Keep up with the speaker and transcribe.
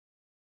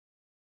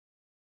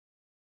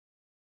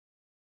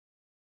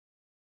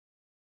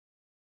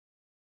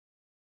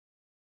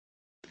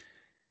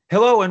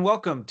Hello and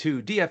welcome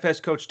to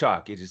DFS Coach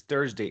Talk. It is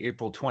Thursday,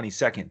 April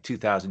 22nd,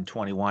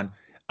 2021.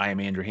 I am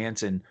Andrew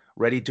Hansen,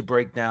 ready to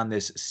break down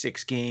this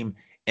six-game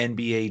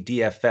NBA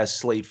DFS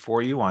slate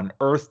for you on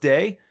Earth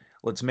Day.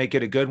 Let's make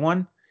it a good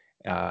one.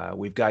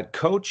 We've got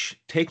Coach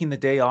taking the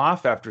day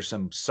off after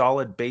some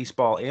solid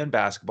baseball and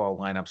basketball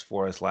lineups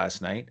for us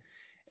last night.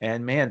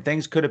 And man,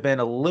 things could have been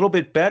a little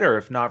bit better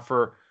if not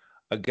for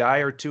a guy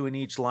or two in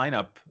each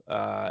lineup.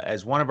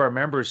 As one of our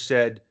members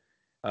said,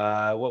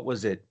 what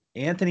was it?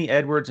 Anthony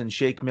Edwards and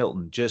Shake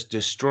Milton just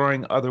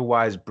destroying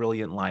otherwise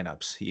brilliant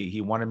lineups. He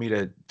wanted me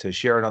to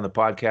share it on the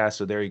podcast,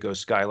 so there you go,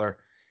 Skylar.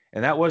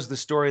 And that was the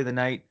story of the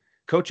night.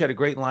 Coach had a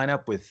great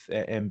lineup with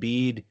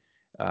Embiid.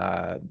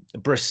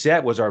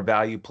 Brissett was our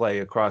value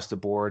play across the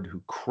board,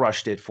 who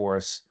crushed it for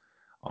us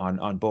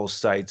on both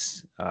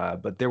sites.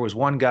 But there was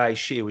one guy,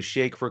 it was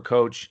Shake for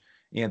Coach,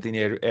 Anthony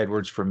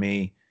Edwards for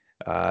me,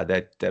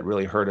 that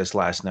really hurt us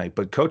last night.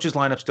 But Coach's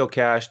lineup still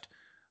cashed.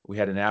 We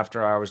had an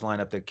after-hours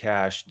lineup that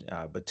cashed.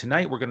 But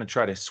tonight we're going to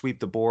try to sweep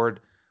the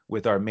board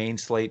with our main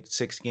slate,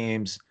 6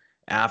 games,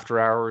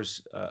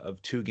 after-hours of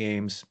 2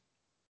 games.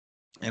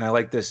 And I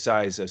like this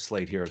size of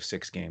slate here of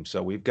 6 games.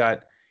 So we've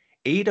got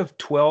 8 of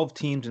 12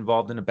 teams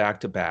involved in a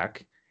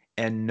back-to-back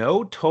and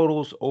no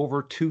totals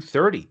over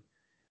 230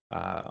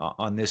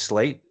 on this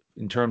slate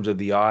in terms of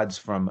the odds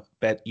from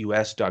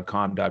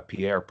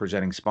betus.com.pa, our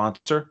presenting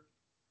sponsor.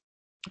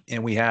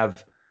 And we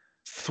have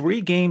 3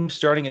 games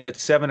starting at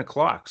 7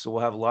 o'clock. So we'll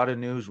have a lot of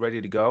news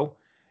ready to go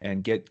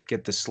and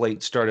get the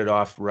slate started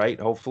off right,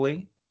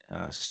 hopefully.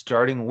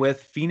 Starting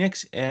with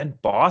Phoenix and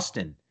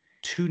Boston.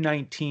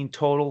 219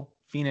 total.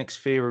 Phoenix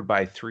favored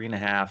by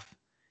 3.5.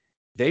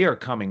 They are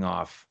coming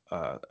off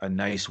a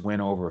nice win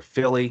over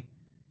Philly.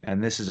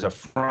 And this is a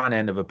front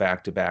end of a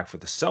back-to-back for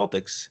the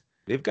Celtics.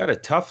 They've got a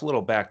tough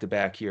little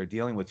back-to-back here,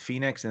 dealing with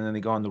Phoenix, and then they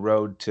go on the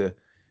road to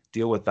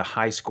deal with the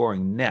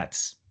high-scoring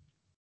Nets.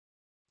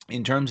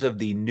 In terms of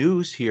the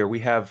news here, we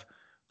have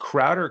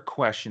Crowder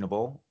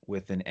questionable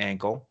with an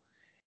ankle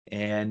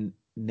and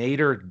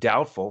Nader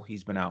doubtful.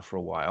 He's been out for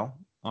a while.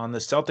 On the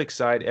Celtics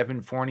side,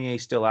 Evan Fournier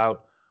still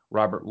out.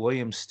 Robert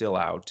Williams still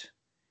out.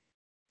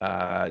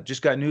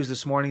 Just got news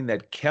this morning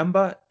that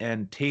Kemba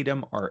and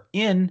Tatum are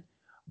in,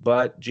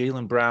 but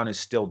Jaylen Brown is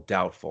still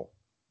doubtful.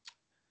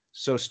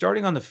 So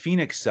starting on the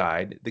Phoenix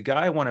side, the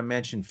guy I want to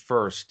mention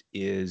first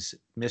is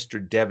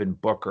Mr. Devin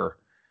Booker,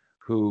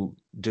 who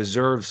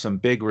deserves some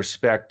big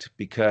respect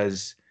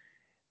because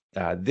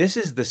this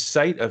is the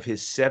site of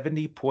his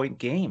 70-point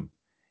game.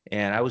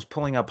 And I was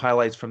pulling up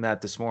highlights from that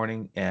this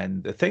morning.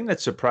 And the thing that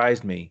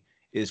surprised me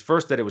is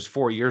first that it was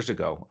 4 years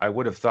ago. I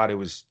would have thought it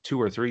was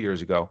 2 or 3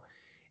 years ago.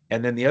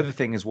 And then the other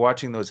thing is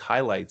watching those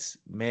highlights,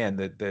 man,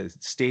 the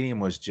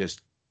stadium was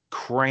just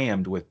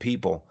crammed with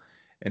people.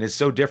 And it's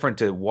so different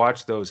to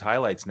watch those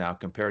highlights now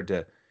compared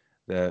to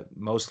the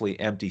mostly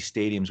empty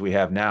stadiums we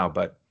have now.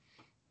 But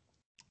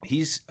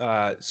he's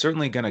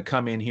certainly going to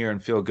come in here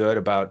and feel good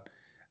about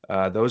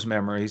those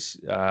memories.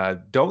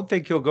 Don't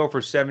think he'll go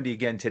for 70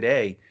 again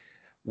today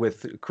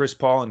with Chris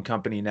Paul and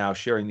company now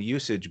sharing the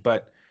usage.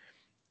 But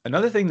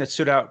another thing that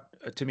stood out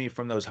to me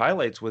from those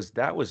highlights was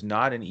that was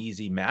not an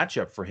easy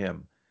matchup for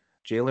him.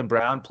 Jaylen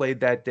Brown played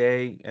that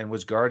day and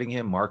was guarding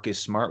him. Marcus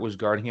Smart was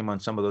guarding him on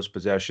some of those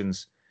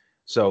possessions.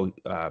 So,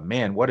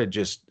 man, what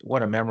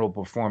a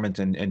memorable performance,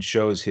 and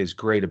shows his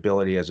great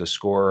ability as a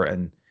scorer,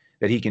 and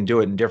that he can do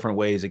it in different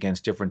ways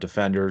against different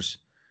defenders,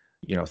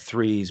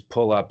 threes,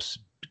 pull-ups,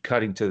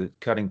 cutting to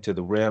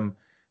the rim,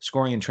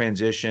 scoring in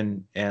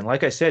transition. And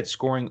like I said,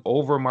 scoring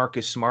over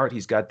Marcus Smart.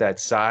 He's got that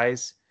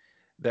size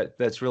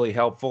that's really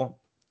helpful.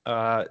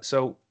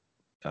 So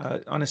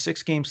on a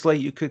 6-game slate,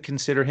 you could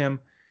consider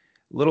him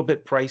a little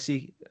bit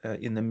pricey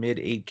in the mid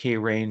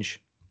 8K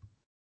range.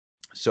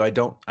 So I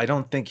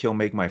don't think he'll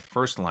make my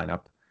first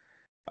lineup.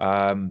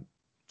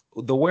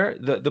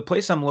 The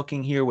place I'm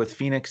looking here with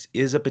Phoenix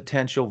is a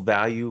potential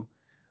value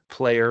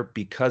player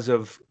because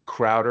of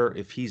Crowder.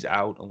 If he's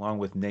out, along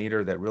with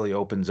Nader, that really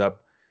opens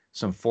up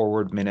some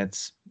forward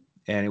minutes.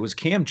 And it was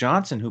Cam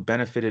Johnson who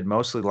benefited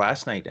mostly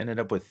last night, ended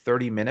up with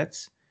 30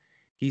 minutes.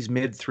 He's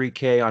mid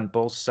 3K on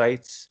both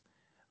sites.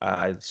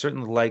 I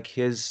certainly like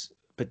his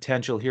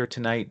potential here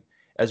tonight,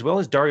 as well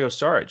as Dario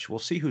Saric. We'll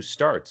see who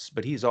starts,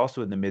 but he's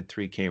also in the mid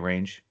 3K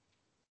range.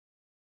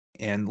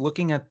 And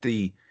looking at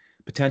the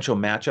potential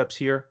matchups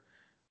here,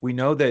 we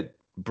know that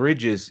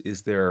Bridges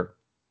is their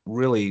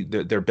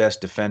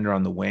best defender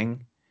on the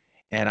wing.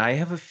 And I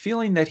have a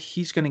feeling that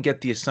he's going to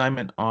get the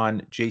assignment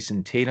on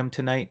Jason Tatum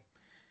tonight.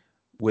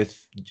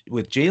 With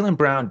Jaylen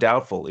Brown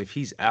doubtful, if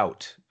he's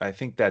out, I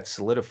think that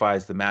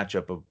solidifies the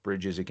matchup of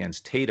Bridges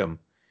against Tatum.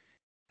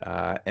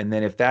 And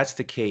then if that's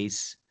the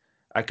case,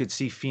 I could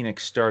see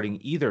Phoenix starting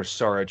either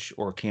Saric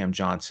or Cam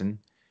Johnson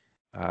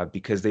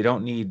because they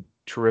don't need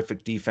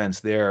terrific defense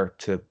there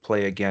to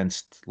play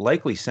against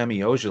likely Semi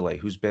Ojeleye,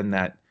 who's been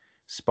that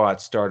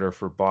spot starter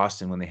for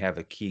Boston when they have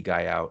a key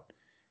guy out.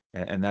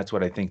 And that's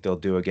what I think they'll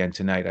do again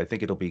tonight. I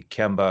think it'll be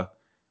Kemba,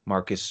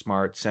 Marcus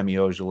Smart, Semi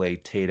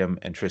Ojeleye, Tatum,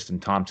 and Tristan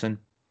Thompson.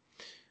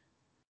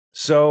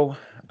 So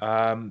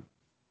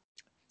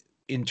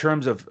in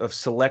terms of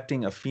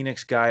selecting a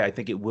Phoenix guy, I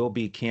think it will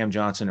be Cam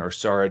Johnson or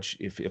Saric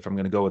if I'm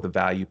going to go with a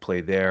value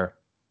play there.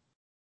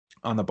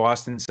 On the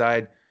Boston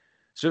side,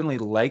 certainly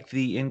like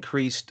the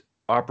increased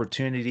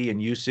opportunity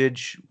and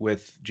usage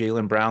with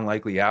Jaylen Brown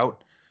likely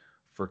out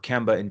for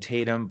Kemba and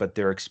Tatum, but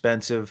they're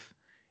expensive.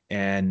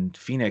 And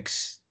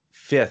Phoenix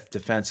fifth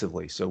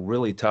defensively, so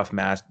really tough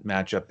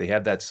matchup. They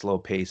have that slow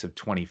pace of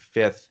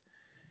 25th.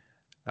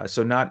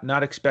 So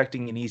not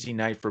expecting an easy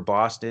night for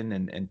Boston,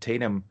 and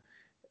Tatum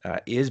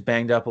is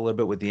banged up a little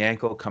bit with the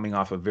ankle, coming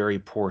off a very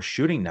poor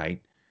shooting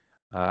night.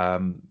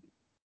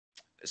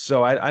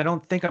 So I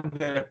don't think I'm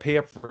going to pay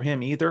up for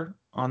him either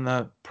on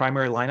the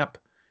primary lineup.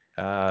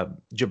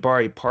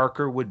 Jabari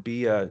Parker would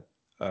be a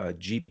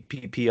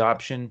GPP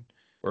option,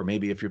 or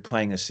maybe if you're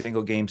playing a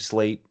single game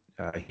slate,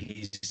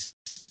 he's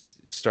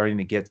starting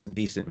to get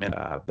decent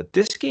minutes. But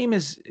this game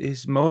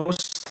is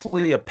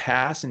mostly a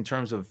pass in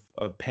terms of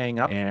paying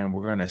up, and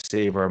we're going to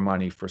save our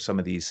money for some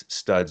of these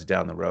studs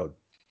down the road.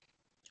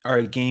 All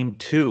right, game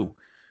 2,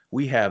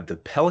 we have the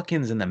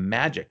Pelicans and the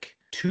Magic,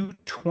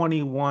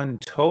 221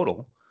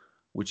 total,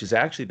 which is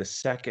actually the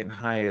second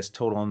highest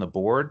total on the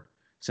board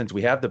since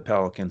we have the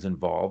Pelicans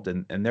involved,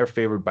 and they're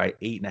favored by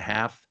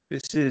 8.5.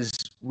 This is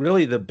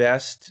really the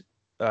best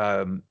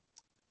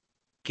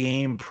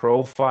game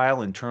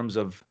profile in terms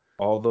of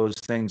all those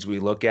things we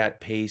look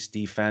at: pace,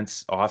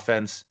 defense,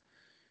 offense,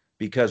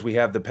 because we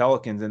have the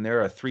Pelicans and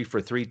they're a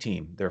 3-for-3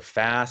 team. They're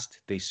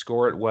fast, they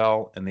score it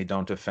well, and they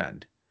don't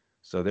defend.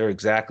 So they're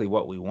exactly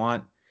what we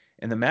want.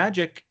 And the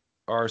Magic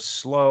are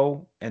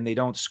slow and they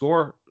don't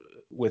score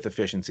with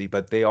efficiency,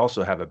 but they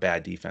also have a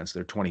bad defense.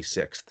 They're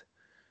 26th.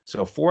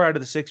 So 4 out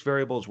of the 6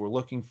 variables we're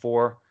looking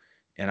for,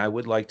 and I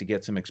would like to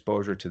get some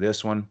exposure to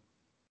this one.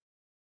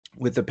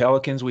 With the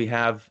Pelicans, we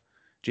have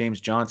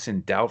James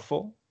Johnson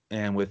doubtful,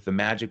 and with the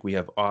Magic, we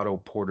have Otto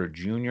Porter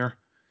Jr.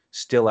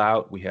 still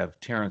out. We have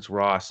Terrence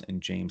Ross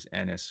and James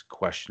Ennis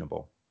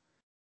questionable.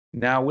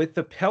 Now with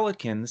the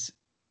Pelicans,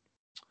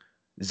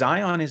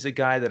 Zion is a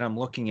guy that I'm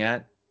looking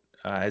at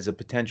as a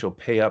potential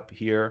pay up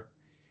here.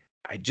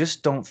 I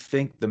just don't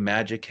think the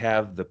Magic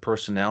have the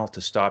personnel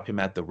to stop him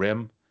at the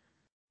rim.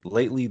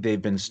 Lately,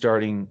 they've been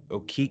starting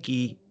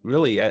Okeke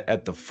really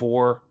at the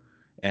 4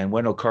 and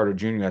Wendell Carter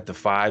Jr. at the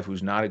 5,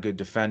 who's not a good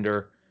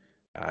defender.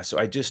 So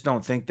I just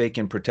don't think they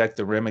can protect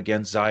the rim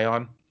against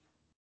Zion.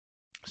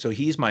 So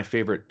he's my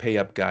favorite pay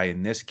up guy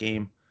in this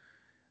game.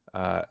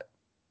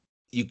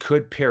 You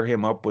could pair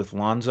him up with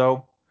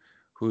Lonzo,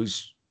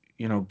 who's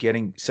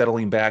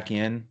settling back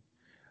in.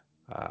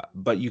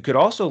 But you could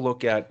also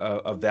look at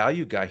a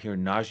value guy here,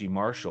 Najee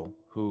Marshall,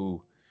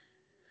 who,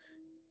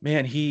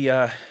 man, he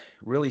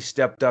really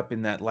stepped up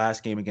in that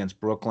last game against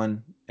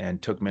Brooklyn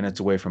and took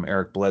minutes away from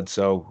Eric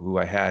Bledsoe, who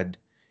I had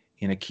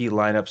in a key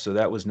lineup. So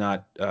that was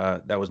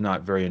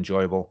not very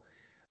enjoyable.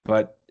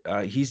 But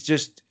he's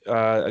just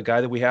a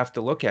guy that we have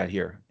to look at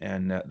here,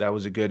 and that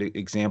was a good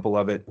example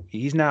of it.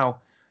 He's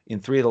now in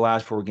 3 of the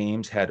last 4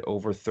 games had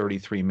over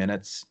 33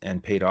 minutes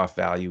and paid off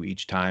value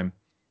each time.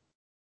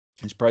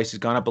 His price has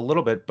gone up a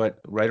little bit,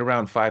 but right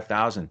around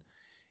 5,000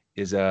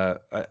 is a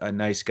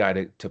nice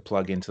guy to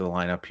plug into the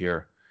lineup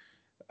here.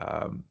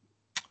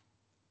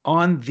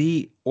 On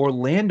the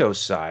Orlando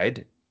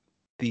side,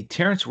 the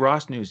Terrence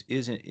Ross news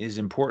is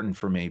important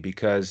for me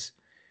because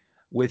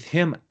with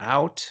him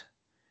out,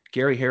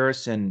 Gary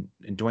Harris and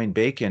Dwayne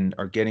Bacon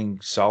are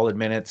getting solid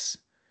minutes,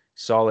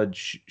 solid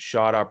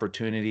shot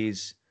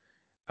opportunities.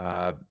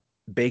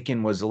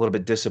 Bacon was a little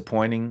bit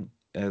disappointing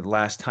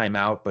last time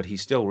out, but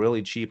he's still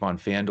really cheap on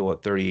FanDuel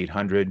at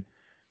 3,800.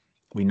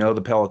 We know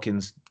the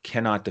Pelicans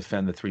cannot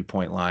defend the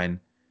 3-point line.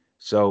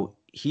 So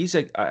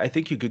I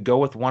think you could go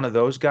with one of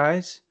those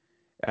guys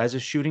as a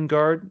shooting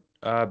guard.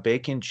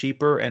 Bacon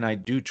cheaper, and I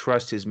do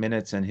trust his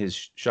minutes and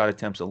his shot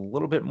attempts a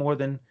little bit more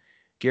than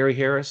Gary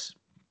Harris.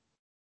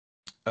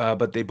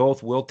 But they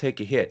both will take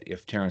a hit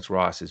if Terrence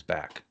Ross is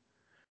back.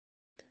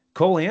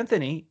 Cole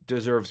Anthony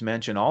deserves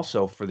mention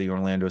also for the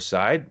Orlando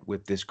side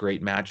with this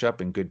great matchup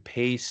and good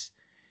pace.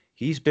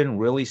 He's been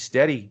really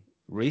steady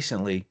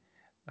recently,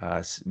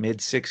 mid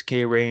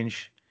 6K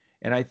range.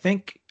 And I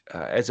think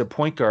as a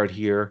point guard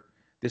here,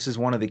 this is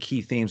one of the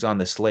key themes on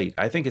the slate.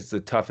 I think it's the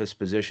toughest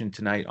position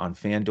tonight on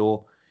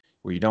FanDuel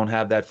where you don't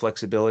have that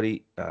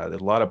flexibility.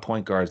 There's a lot of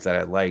point guards that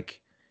I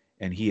like,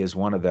 and he is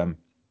one of them.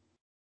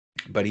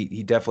 But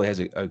he definitely has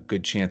a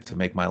good chance to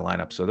make my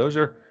lineup. So those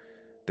are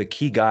the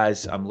key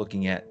guys I'm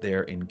looking at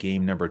there in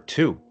game number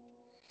 2.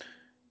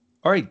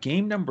 All right,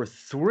 game number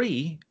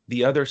 3,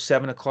 the other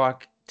 7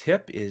 o'clock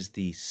tip is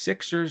the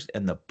Sixers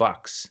and the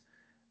Bucks.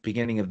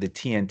 Beginning of the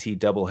TNT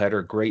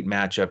doubleheader. Great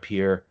matchup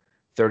here.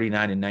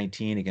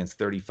 39-19 against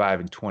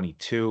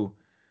 35-22.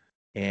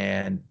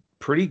 And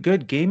pretty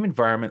good game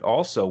environment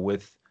also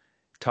with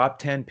top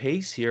 10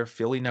 pace here.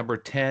 Philly number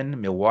 10,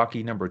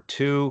 Milwaukee number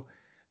 2.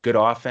 Good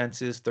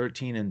offenses,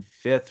 13 and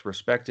 5th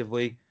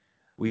respectively.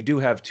 We do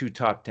have 2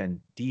 top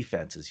 10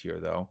 defenses here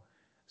though.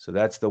 So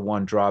that's the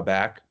one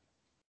drawback.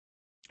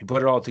 You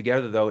put it all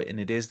together though, and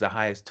it is the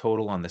highest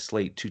total on the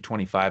slate,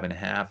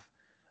 225.5.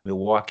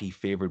 Milwaukee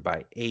favored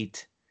by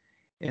 8.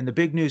 And the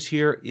big news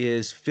here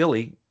is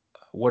Philly.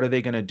 What are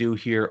they going to do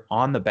here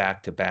on the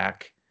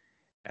back-to-back?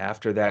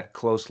 After that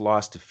close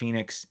loss to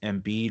Phoenix,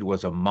 Embiid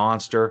was a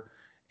monster,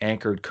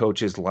 anchored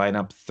coaches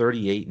lineup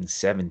 38 and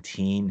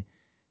 17,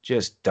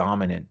 just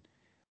dominant.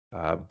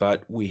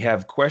 But we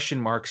have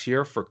question marks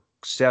here for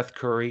Seth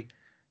Curry,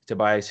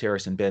 Tobias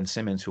Harris, and Ben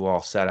Simmons, who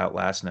all sat out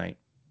last night.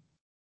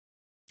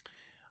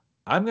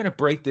 I'm going to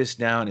break this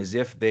down as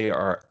if they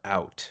are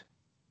out.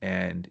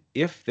 And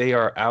if they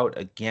are out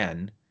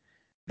again,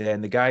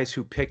 then the guys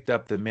who picked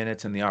up the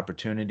minutes and the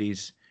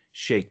opportunities,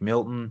 Shake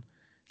Milton,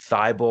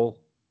 Thibault,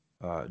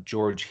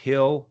 George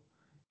Hill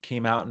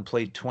came out and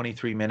played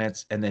 23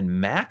 minutes, and then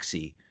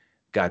Maxey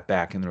got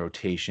back in the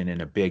rotation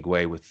in a big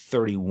way with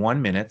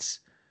 31 minutes,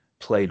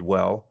 played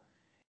well.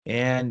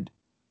 And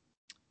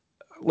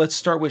let's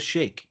start with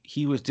Shake.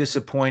 He was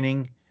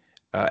disappointing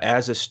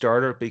as a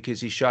starter because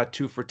he shot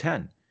 2 for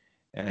 10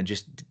 and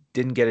just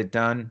didn't get it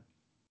done.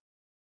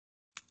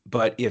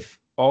 But if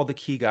all the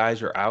key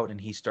guys are out and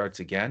he starts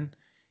again,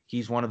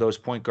 he's one of those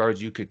point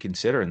guards you could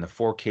consider in the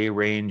 4K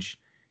range,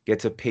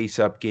 gets a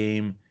pace-up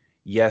game.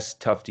 Yes,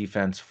 tough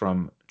defense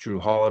from Drew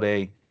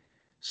Holiday,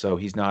 so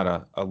he's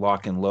not a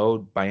lock and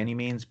load by any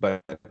means,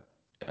 but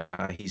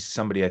he's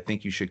somebody I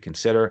think you should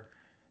consider.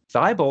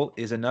 Thibault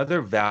is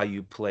another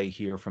value play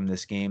here from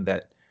this game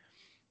that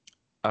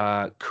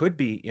could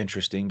be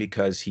interesting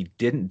because he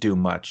didn't do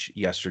much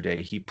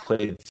yesterday. He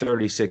played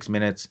 36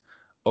 minutes,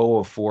 0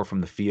 of 4 from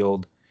the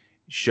field,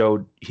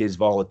 showed his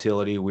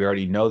volatility. We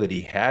already know that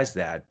he has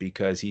that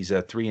because he's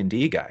a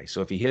 3-and-D guy. So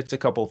if he hits a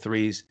couple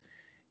threes,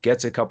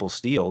 gets a couple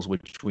steals,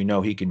 which we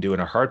know he can do in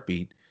a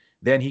heartbeat,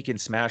 then he can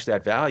smash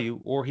that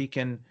value, or he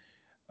can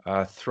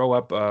throw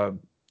up,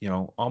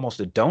 almost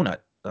a donut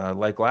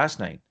like last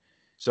night.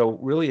 So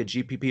really a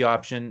GPP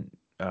option,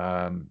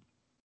 a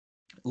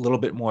little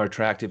bit more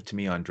attractive to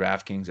me on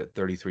DraftKings at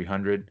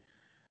 3,300.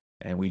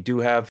 And we do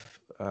have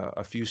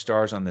a few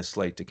stars on this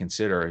slate to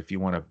consider if you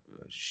want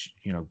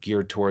to,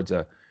 gear towards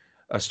a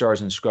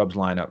stars and scrubs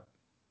lineup.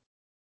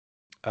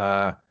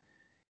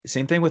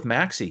 Same thing with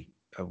Maxey.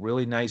 A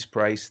really nice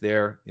price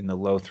there in the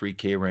low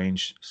 3K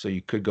range, so you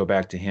could go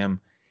back to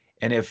him.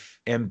 And if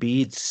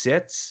Embiid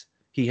sits,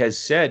 he has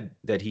said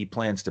that he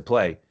plans to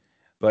play.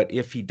 But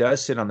if he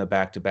does sit on the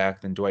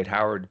back-to-back, then Dwight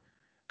Howard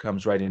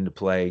comes right into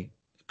play.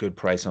 Good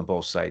price on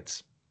both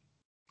sites.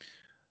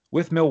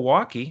 With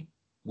Milwaukee,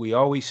 we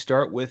always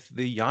start with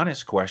the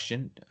Giannis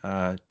question,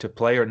 to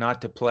play or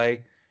not to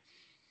play.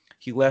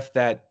 He left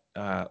that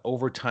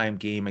overtime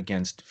game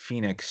against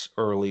Phoenix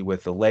early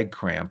with a leg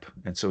cramp,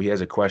 and so he has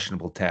a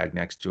questionable tag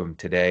next to him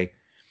today.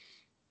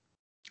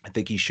 I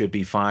think he should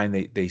be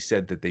fine. They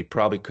said that they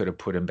probably could have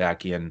put him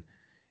back in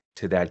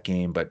to that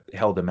game, but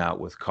held him out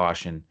with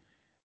caution.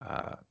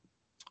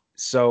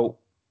 So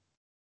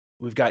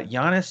we've got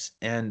Giannis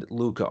and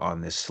Luka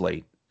on this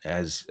slate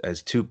as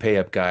two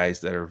pay-up guys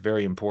that are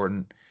very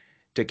important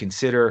to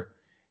consider.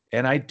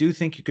 And I do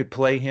think you could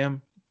play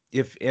him.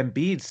 If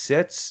Embiid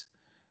sits,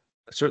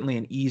 certainly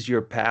an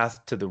easier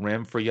path to the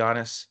rim for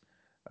Giannis.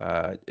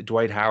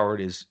 Dwight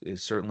Howard is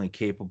certainly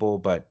capable,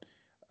 but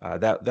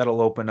that'll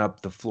open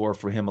up the floor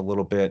for him a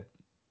little bit.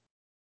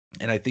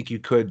 And I think you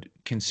could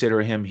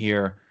consider him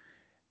here.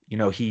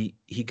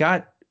 He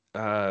got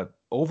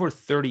over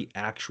 30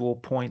 actual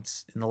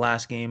points in the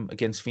last game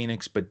against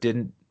Phoenix, but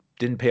didn't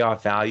pay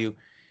off value.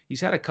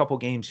 He's had a couple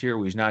games here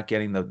where he's not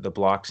getting the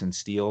blocks and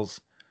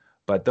steals,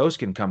 but those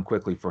can come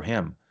quickly for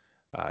him.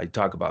 You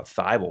talk about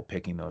Thibault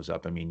picking those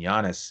up. I mean,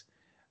 Giannis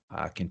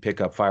can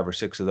pick up 5 or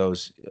 6 of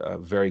those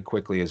very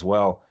quickly as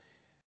well.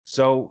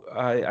 So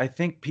I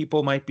think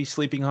people might be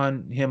sleeping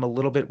on him a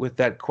little bit with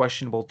that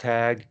questionable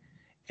tag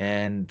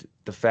and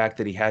the fact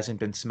that he hasn't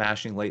been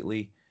smashing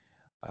lately.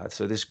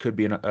 So this could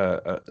be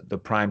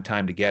the prime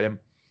time to get him.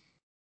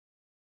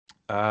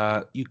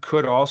 You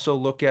could also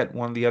look at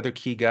one of the other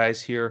key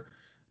guys here,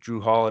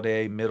 Drew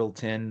Holiday,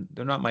 Middleton.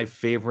 They're not my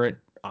favorite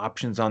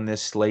options on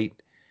this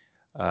slate,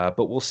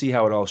 but we'll see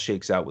how it all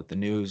shakes out with the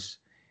news.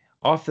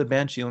 Off the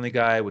bench, the only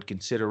guy I would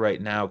consider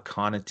right now,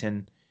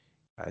 Connaughton.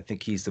 I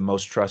think he's the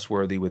most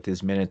trustworthy with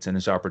his minutes and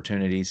his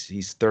opportunities.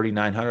 He's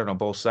 3,900 on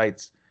both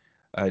sites,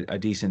 a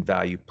decent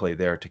value play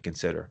there to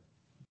consider.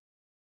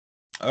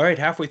 All right,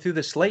 halfway through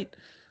the slate,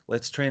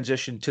 let's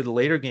transition to the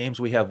later games.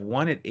 We have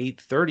one at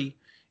 8:30.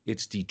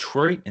 It's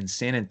Detroit and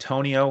San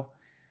Antonio.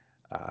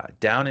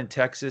 Down in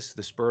Texas,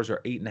 the Spurs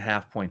are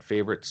 8.5-point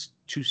favorites,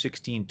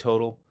 216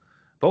 total.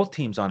 Both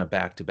teams on a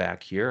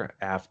back-to-back here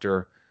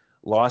after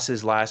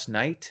losses last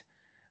night.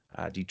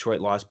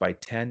 Detroit lost by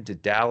 10 to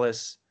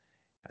Dallas.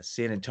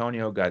 San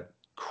Antonio got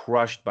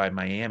crushed by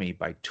Miami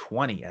by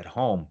 20 at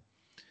home.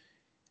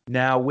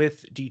 Now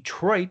with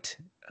Detroit,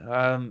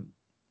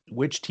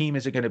 which team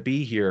is it going to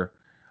be here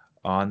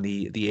on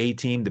the A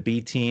team, the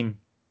B team?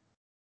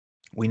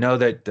 We know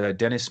that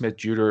Dennis Smith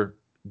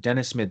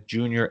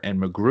Jr. and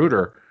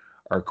Magruder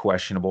are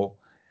questionable.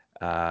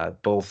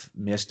 Both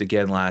missed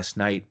again last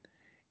night.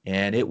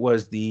 And it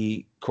was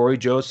the Corey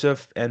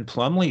Joseph and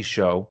Plumlee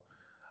show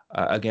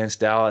against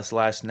Dallas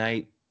last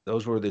night.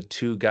 Those were the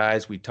two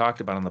guys we talked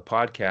about on the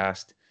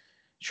podcast.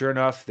 Sure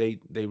enough, they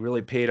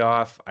really paid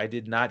off. I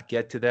did not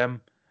get to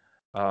them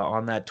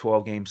on that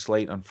 12-game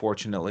slate,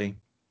 unfortunately.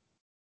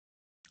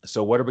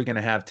 So what are we going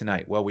to have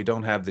tonight? Well, we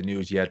don't have the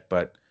news yet,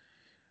 but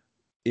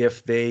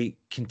if they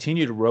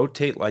continue to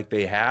rotate like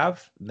they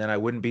have, then I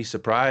wouldn't be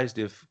surprised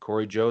if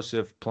Corey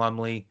Joseph,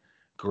 Plumlee,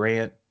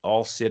 Grant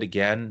all sit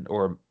again,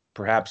 or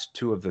perhaps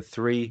two of the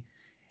three.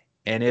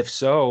 And if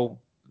so,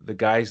 the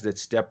guys that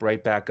step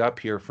right back up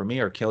here for me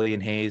are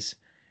Killian Hayes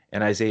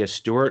and Isaiah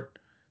Stewart.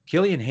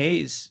 Killian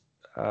Hayes,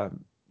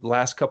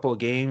 last couple of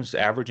games,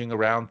 averaging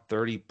around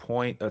 30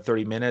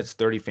 minutes,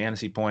 30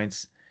 fantasy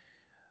points,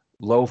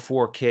 low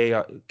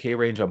 4K K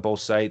range on both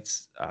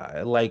sites.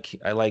 I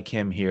like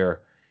him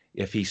here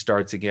if he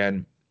starts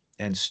again.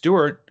 And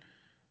Stewart,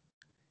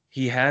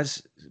 he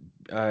has,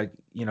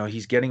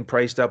 he's getting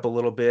priced up a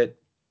little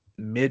bit,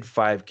 mid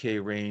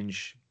 5K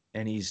range,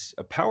 and he's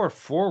a power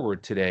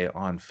forward today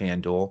on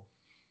FanDuel.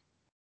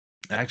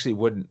 I actually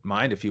wouldn't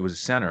mind if he was a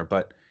center,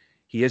 but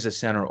he is a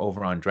center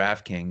over on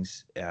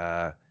DraftKings.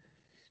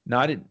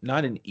 Not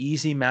an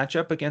easy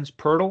matchup against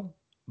Pirtle,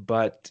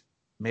 but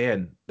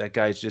man, that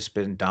guy's just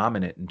been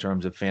dominant in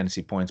terms of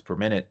fantasy points per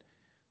minute.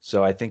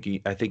 So I think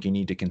you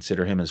need to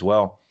consider him as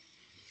well.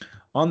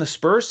 On the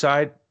Spurs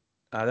side,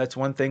 that's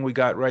one thing we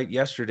got right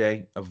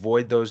yesterday.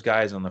 Avoid those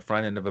guys on the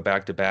front end of a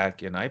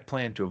back-to-back, and I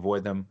plan to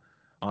avoid them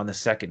on the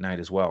second night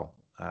as well.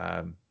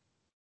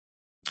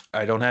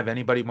 I don't have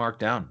anybody marked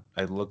down.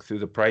 I looked through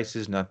the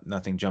prices,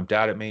 nothing jumped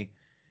out at me,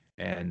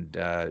 and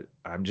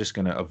I'm just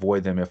going to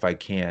avoid them if I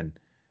can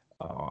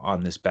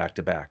on this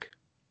back-to-back.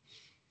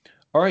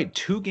 All right,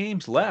 2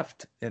 games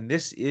left, and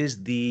this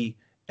is the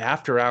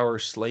after-hour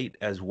slate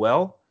as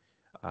well.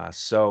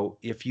 So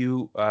if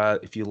you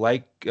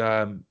like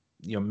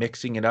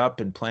mixing it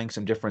up and playing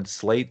some different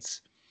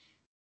slates,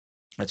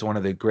 that's one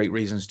of the great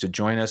reasons to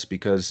join us,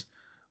 because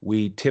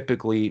we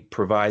typically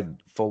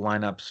provide full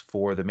lineups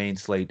for the main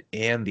slate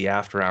and the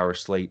after-hour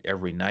slate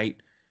every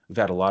night. We've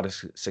had a lot of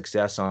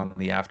success on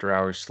the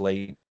after-hour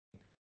slate.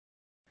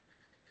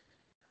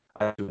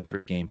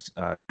 Games.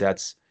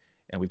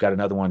 And we've got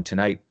another one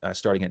tonight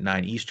starting at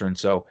 9 Eastern.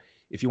 So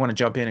if you want to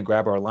jump in and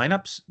grab our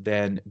lineups,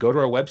 then go to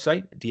our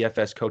website,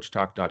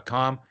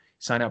 dfscoachtalk.com.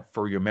 Sign up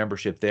for your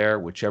membership there,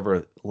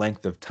 whichever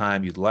length of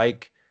time you'd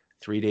like.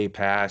 3-day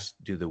pass,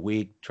 do the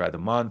week, try the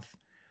month.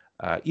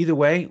 Either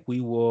way,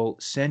 we will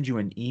send you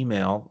an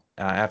email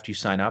after you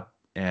sign up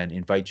and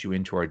invite you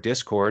into our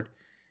Discord.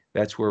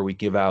 That's where we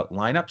give out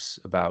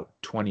lineups about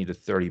 20 to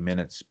 30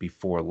 minutes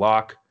before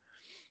lock.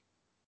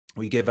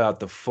 We give out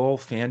the full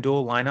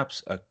FanDuel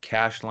lineups, a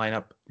cash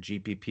lineup,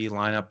 GPP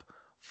lineup,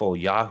 full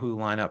Yahoo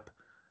lineup,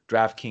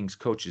 DraftKings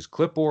coaches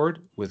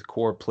clipboard with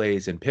core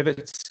plays and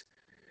pivots.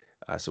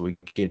 So we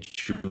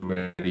get you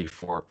ready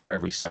for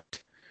every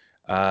site.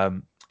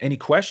 Any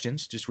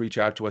questions, just reach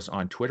out to us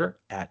on Twitter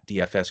at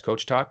DFS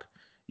Coach Talk.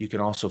 You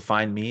can also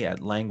find me at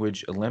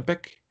Language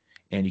Olympic,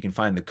 and you can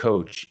find the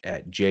coach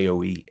at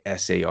JOESARVADI.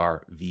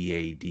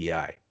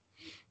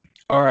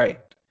 All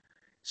right.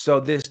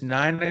 So this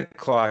 9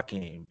 o'clock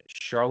game,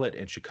 Charlotte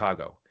and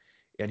Chicago.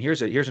 And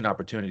here's an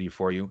opportunity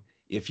for you.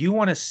 If you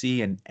want to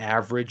see an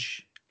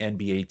average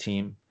NBA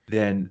team,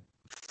 then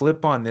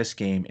flip on this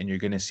game and you're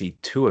going to see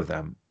two of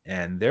them.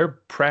 And they're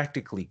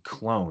practically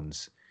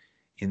clones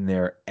in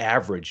their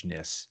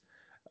averageness.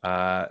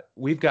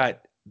 We've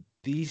got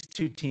these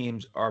two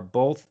teams are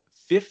both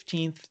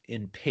 15th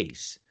in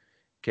pace.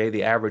 Okay,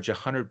 they average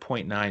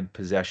 100.9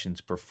 possessions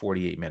per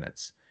 48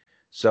 minutes.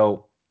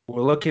 So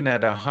we're looking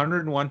at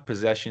 101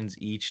 possessions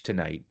each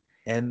tonight,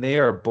 and they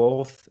are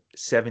both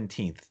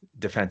 17th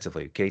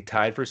defensively. Okay,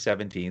 tied for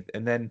 17th.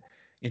 And then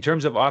in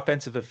terms of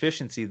offensive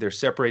efficiency, they're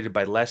separated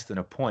by less than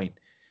a point.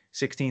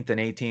 16th and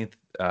 18th,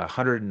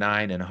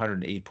 109 and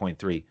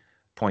 108.3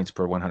 points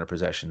per 100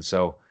 possessions.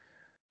 So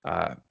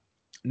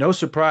no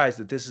surprise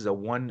that this is a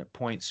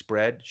 1-point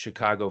spread.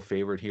 Chicago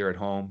favored here at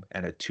home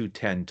and a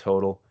 210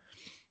 total.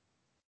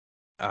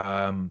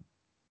 What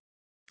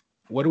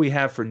do we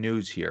have for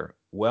news here?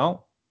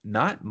 Well,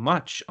 not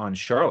much on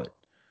Charlotte.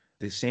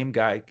 The same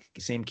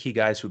key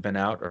guys who've been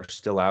out are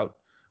still out.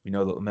 We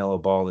know that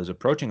LaMelo Ball is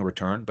approaching a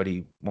return, but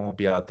he won't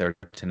be out there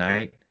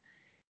tonight.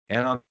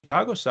 And on the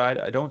Chicago side,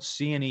 I don't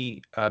see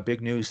any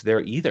big news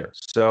there either.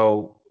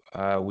 So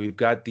we've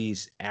got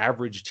these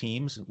average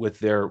teams with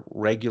their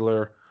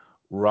regular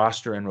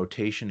roster and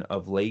rotation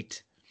of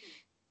late.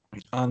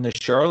 On the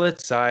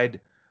Charlotte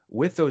side,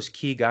 with those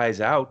key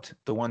guys out,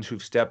 the ones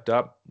who've stepped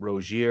up,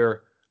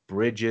 Rozier,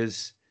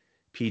 Bridges,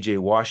 PJ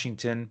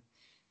Washington,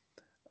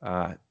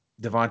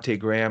 Devontae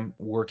Graham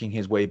working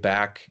his way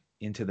back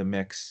into the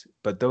mix.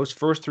 But those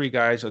first three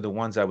guys are the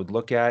ones I would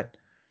look at.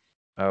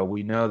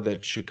 We know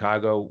that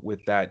Chicago,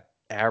 with that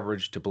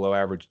average to below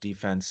average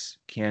defense,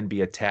 can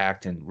be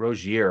attacked, and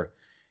Rozier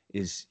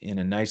is in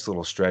a nice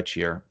little stretch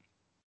here.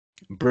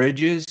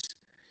 Bridges,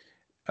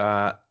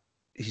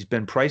 he's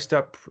been priced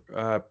up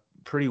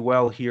pretty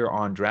well here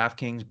on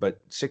DraftKings,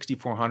 but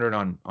 6,400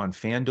 on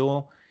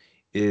FanDuel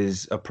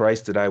is a price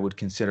that I would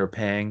consider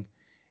paying.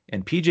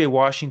 And PJ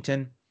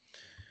Washington,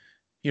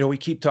 we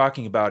keep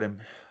talking about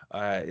him.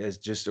 as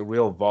just a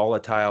real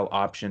volatile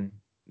option.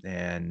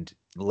 And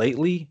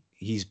lately,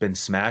 he's been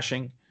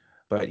smashing,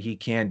 but he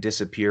can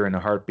disappear in a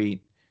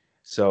heartbeat.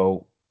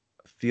 So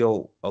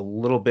feel a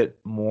little bit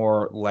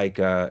more like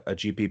a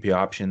GPP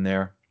option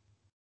there.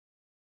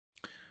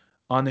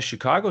 On the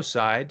Chicago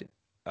side,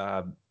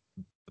 uh,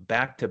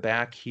 back to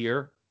back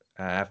here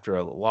after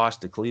a loss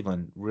to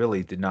Cleveland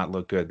really did not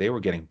look good. They were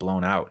getting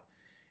blown out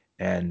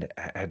and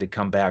had to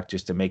come back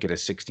just to make it a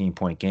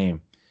 16-point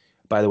game.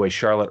 By the way,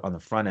 Charlotte on the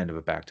front end of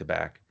a back to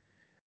back.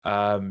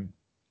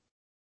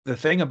 The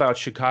thing about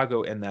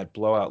Chicago and that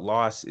blowout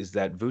loss is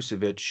that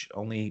Vucevic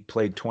only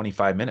played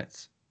 25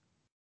 minutes.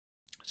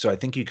 So I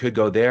think you could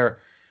go there.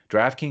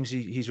 DraftKings,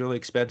 he's really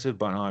expensive,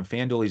 but on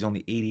FanDuel, he's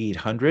only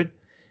 8,800.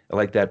 I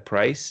like that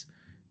price.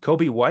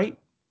 Kobe White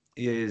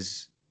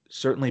is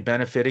certainly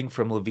benefiting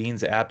from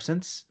LaVine's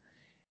absence.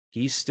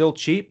 He's still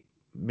cheap,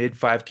 mid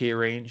 5K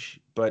range,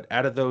 but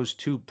out of those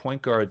two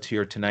point guards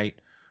here tonight,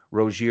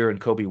 Rozier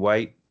and Kobe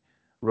White,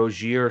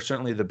 Rozier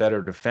certainly the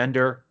better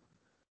defender.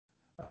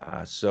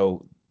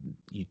 So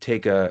you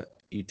take a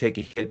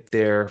hit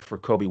there for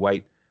Kobe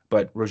White,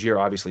 but Rozier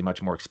obviously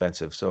much more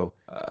expensive. So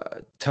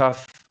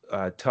tough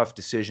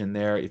decision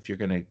there if you're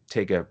going to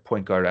take a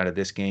point guard out of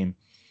this game.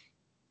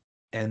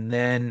 And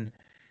then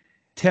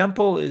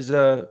Temple is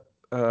a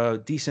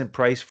decent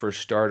price for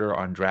starter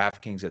on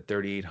DraftKings at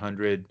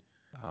 3,800.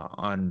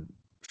 On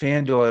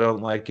FanDuel, I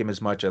don't like him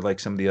as much. I like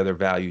some of the other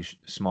value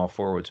small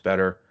forwards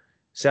better.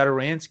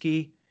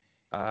 Satoransky,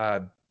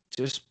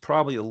 just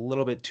probably a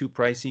little bit too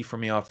pricey for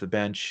me off the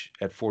bench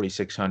at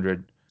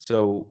 4,600.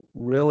 So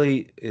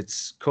really,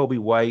 it's Kobe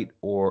White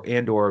or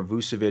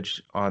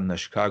Vucevic on the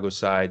Chicago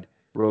side,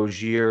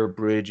 Rozier,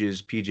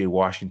 Bridges, PJ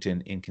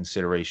Washington in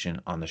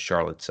consideration on the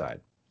Charlotte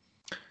side.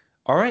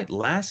 All right,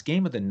 last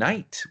game of the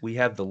night. We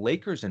have the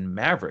Lakers and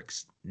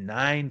Mavericks,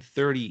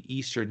 9:30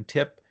 Eastern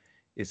tip.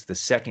 It's the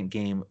second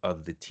game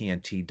of the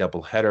TNT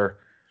doubleheader.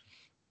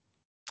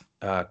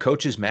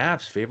 Coach's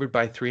Mavs favored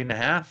by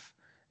 3.5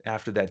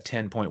 after that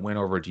 10-point win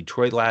over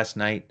Detroit last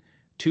night.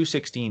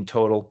 216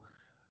 total.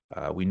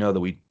 We know that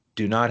we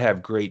do not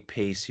have great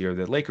pace here.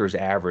 The Lakers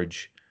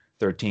average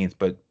 13th,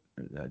 but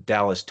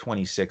Dallas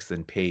 26th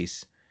in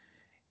pace.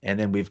 And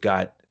then we've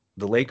got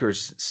the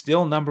Lakers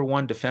still number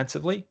one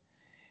defensively,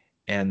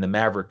 and the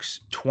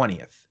Mavericks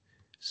 20th.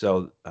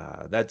 So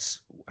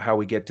that's how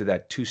we get to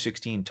that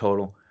 216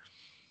 total.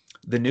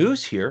 The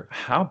news here,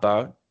 how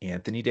about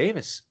Anthony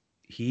Davis?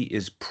 He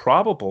is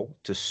probable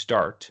to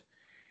start,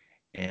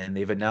 and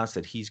they've announced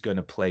that he's going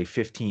to play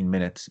 15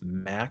 minutes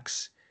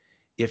max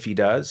if he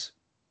does.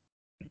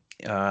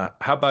 How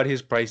about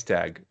his price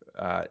tag?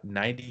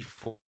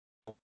 94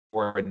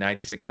 and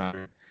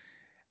 9,600.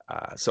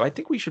 So I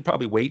think we should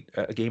probably wait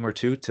a game or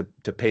two to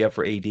pay up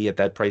for AD at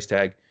that price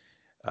tag.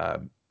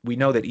 We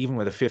know that even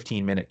with a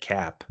 15-minute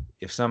cap,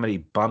 if somebody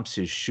bumps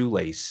his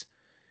shoelace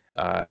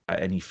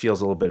and he feels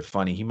a little bit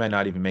funny, he might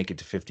not even make it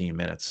to 15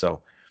 minutes.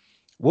 So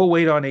we'll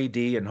wait on AD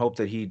and hope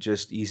that he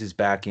just eases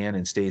back in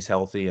and stays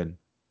healthy. And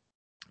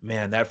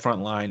man, that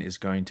front line is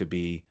going to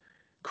be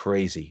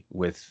crazy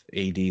with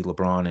AD,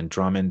 LeBron, and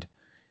Drummond.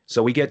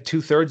 So we get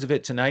 2/3 of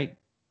it tonight.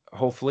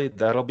 Hopefully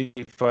that'll be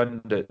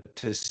fun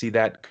to see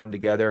that come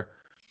together.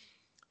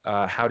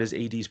 How does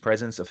AD's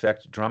presence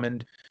affect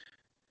Drummond?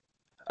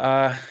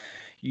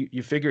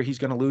 You figure he's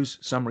going to lose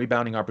some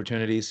rebounding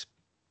opportunities.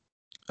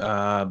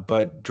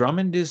 But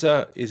Drummond is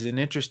an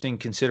interesting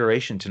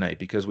consideration tonight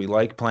because we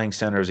like playing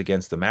centers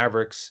against the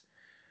Mavericks.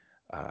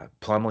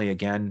 Plumlee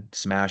again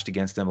smashed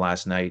against them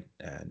last night,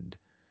 and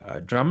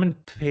Drummond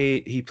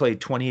he played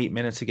 28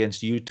 minutes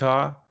against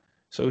Utah,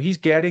 so he's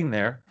getting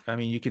there. I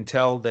mean, you can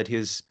tell that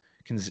his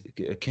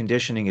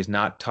conditioning is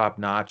not top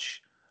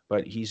notch,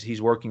 but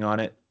he's working on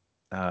it,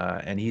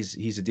 and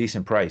he's a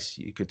decent price.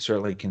 You could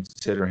certainly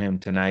consider him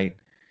tonight.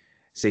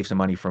 Save some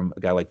money from a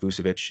guy like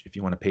Vucevic if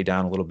you want to pay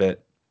down a little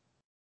bit.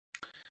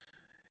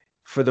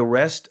 For the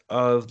rest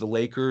of the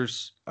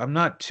Lakers, I'm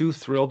not too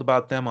thrilled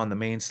about them on the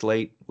main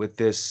slate with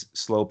this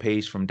slow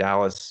pace from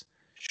Dallas.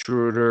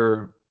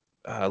 Schroeder,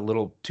 a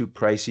little too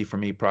pricey for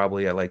me,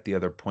 probably. I like the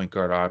other point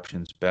guard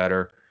options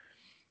better.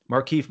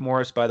 Markieff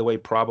Morris, by the way,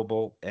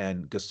 probable,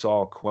 and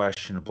Gasol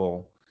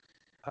questionable.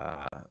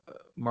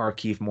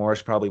 Markieff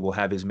Morris probably will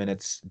have his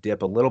minutes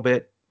dip a little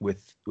bit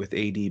with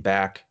AD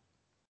back.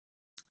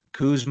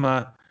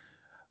 Kuzma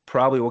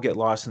probably will get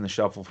lost in the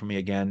shuffle for me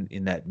again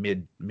in that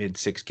mid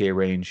 6K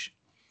range.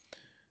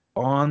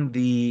 On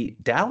the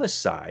Dallas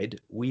side,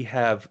 we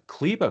have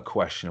Kleber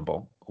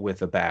questionable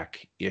with a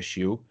back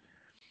issue.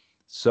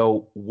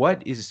 So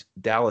what is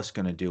Dallas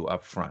going to do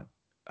up front?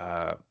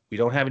 We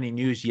don't have any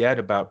news yet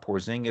about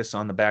Porzingis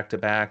on the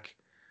back-to-back,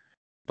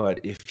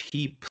 but if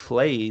he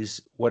plays,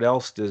 what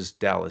else does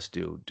Dallas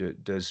do?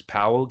 Does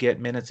Powell get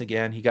minutes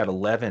again? He got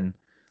 11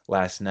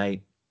 last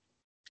night.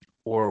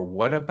 Or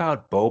what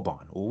about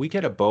Boban? Will we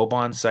get a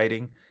Boban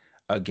sighting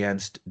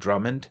against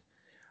Drummond?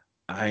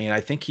 I mean,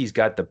 I think he's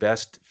got the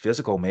best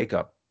physical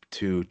makeup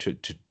to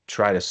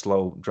try to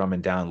slow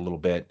Drummond down a little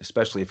bit,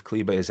 especially if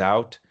Kleber is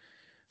out.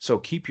 So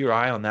keep your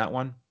eye on that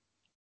one.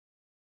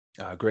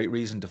 Great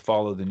reason to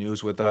follow the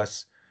news with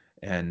us.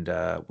 And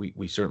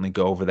we certainly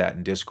go over that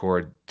in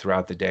Discord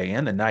throughout the day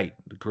and the night.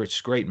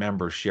 Great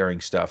members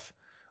sharing stuff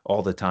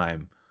all the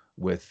time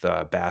with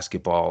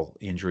basketball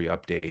injury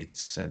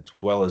updates, as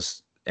well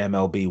as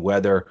MLB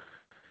weather,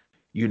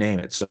 you name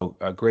it. So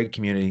a great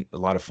community, a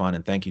lot of fun,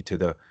 and thank you to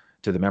the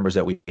members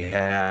that we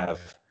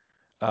have.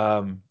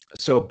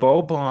 So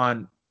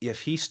Boban,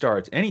 if he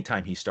starts,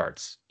 anytime he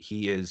starts,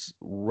 he is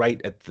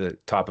right at the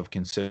top of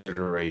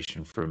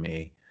consideration for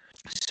me,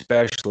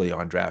 especially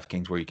on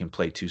DraftKings where you can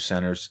play two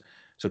centers.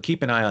 So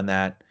keep an eye on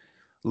that.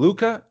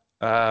 Luka,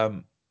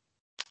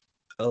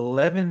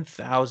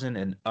 11,000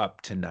 and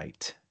up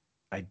tonight.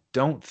 I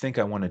don't think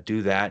I want to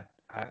do that.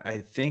 I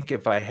think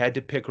if I had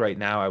to pick right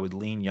now, I would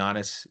lean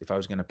Giannis if I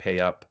was going to pay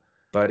up.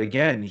 But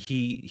again,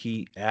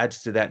 he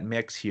adds to that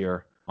mix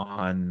here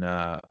on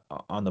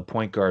the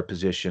point guard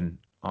position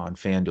on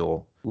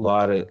FanDuel.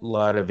 A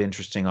lot of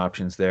interesting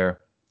options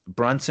there.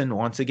 Brunson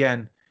once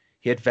again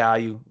hit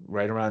value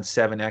right around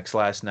 7x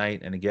last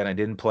night, and again I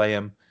didn't play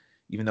him,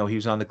 even though he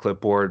was on the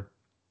clipboard.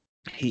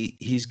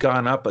 He's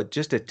gone up, but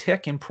just a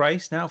tick in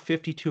price now,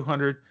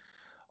 5,200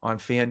 on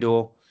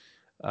FanDuel.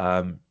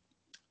 Um,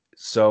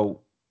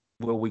 so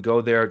will we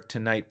go there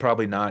tonight?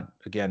 Probably not.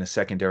 Again, a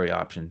secondary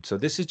option. So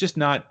this is just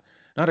not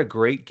a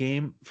great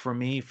game for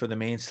me for the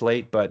main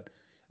slate, but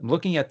I'm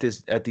looking at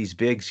these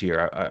bigs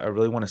here. I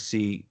really want to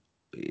see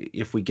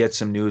if we get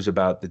some news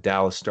about the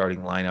Dallas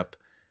starting lineup.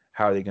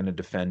 How are they going to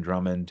defend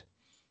Drummond?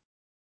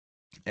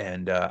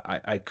 And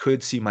I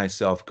could see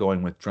myself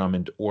going with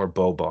Drummond or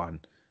Boban.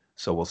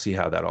 So we'll see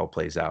how that all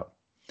plays out.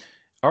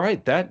 All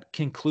right, that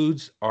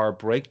concludes our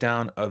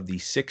breakdown of the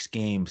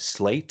 6-game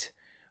slate.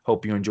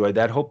 Hope you enjoyed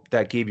that. Hope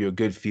that gave you a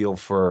good feel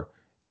for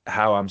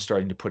how I'm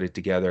starting to put it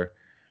together.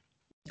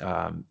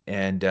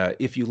 And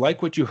if you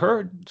like what you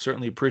heard,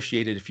 certainly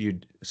appreciate it if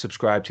you'd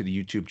subscribe to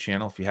the YouTube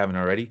channel if you haven't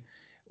already,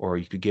 or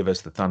you could give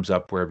us the thumbs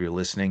up wherever you're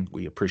listening.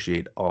 We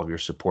appreciate all of your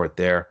support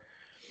there.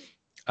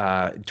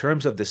 In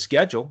terms of the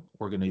schedule,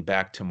 we're going to be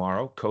back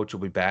tomorrow. Coach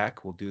will be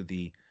back. We'll do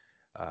the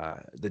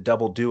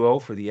double duo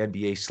for the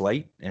NBA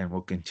slate, and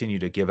we'll continue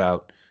to give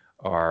out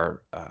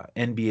our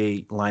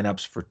NBA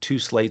lineups for 2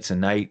 slates a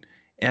night,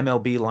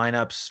 MLB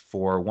lineups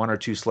for 1 or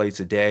 2 slates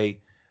a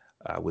day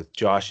with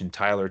Josh and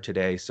Tyler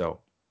today. So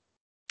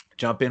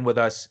jump in with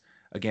us.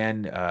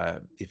 Again,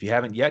 if you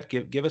haven't yet,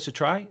 give us a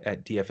try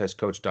at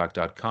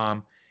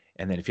dfscoachdoc.com.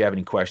 And then if you have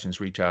any questions,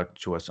 reach out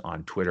to us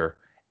on Twitter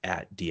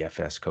at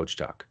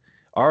dfscoachdoc.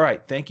 All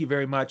right. Thank you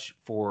very much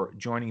for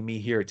joining me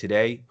here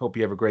today. Hope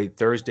you have a great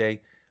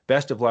Thursday.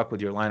 Best of luck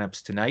with your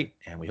lineups tonight,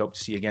 and we hope to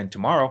see you again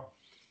tomorrow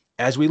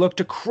as we look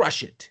to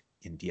crush it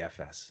in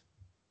DFS.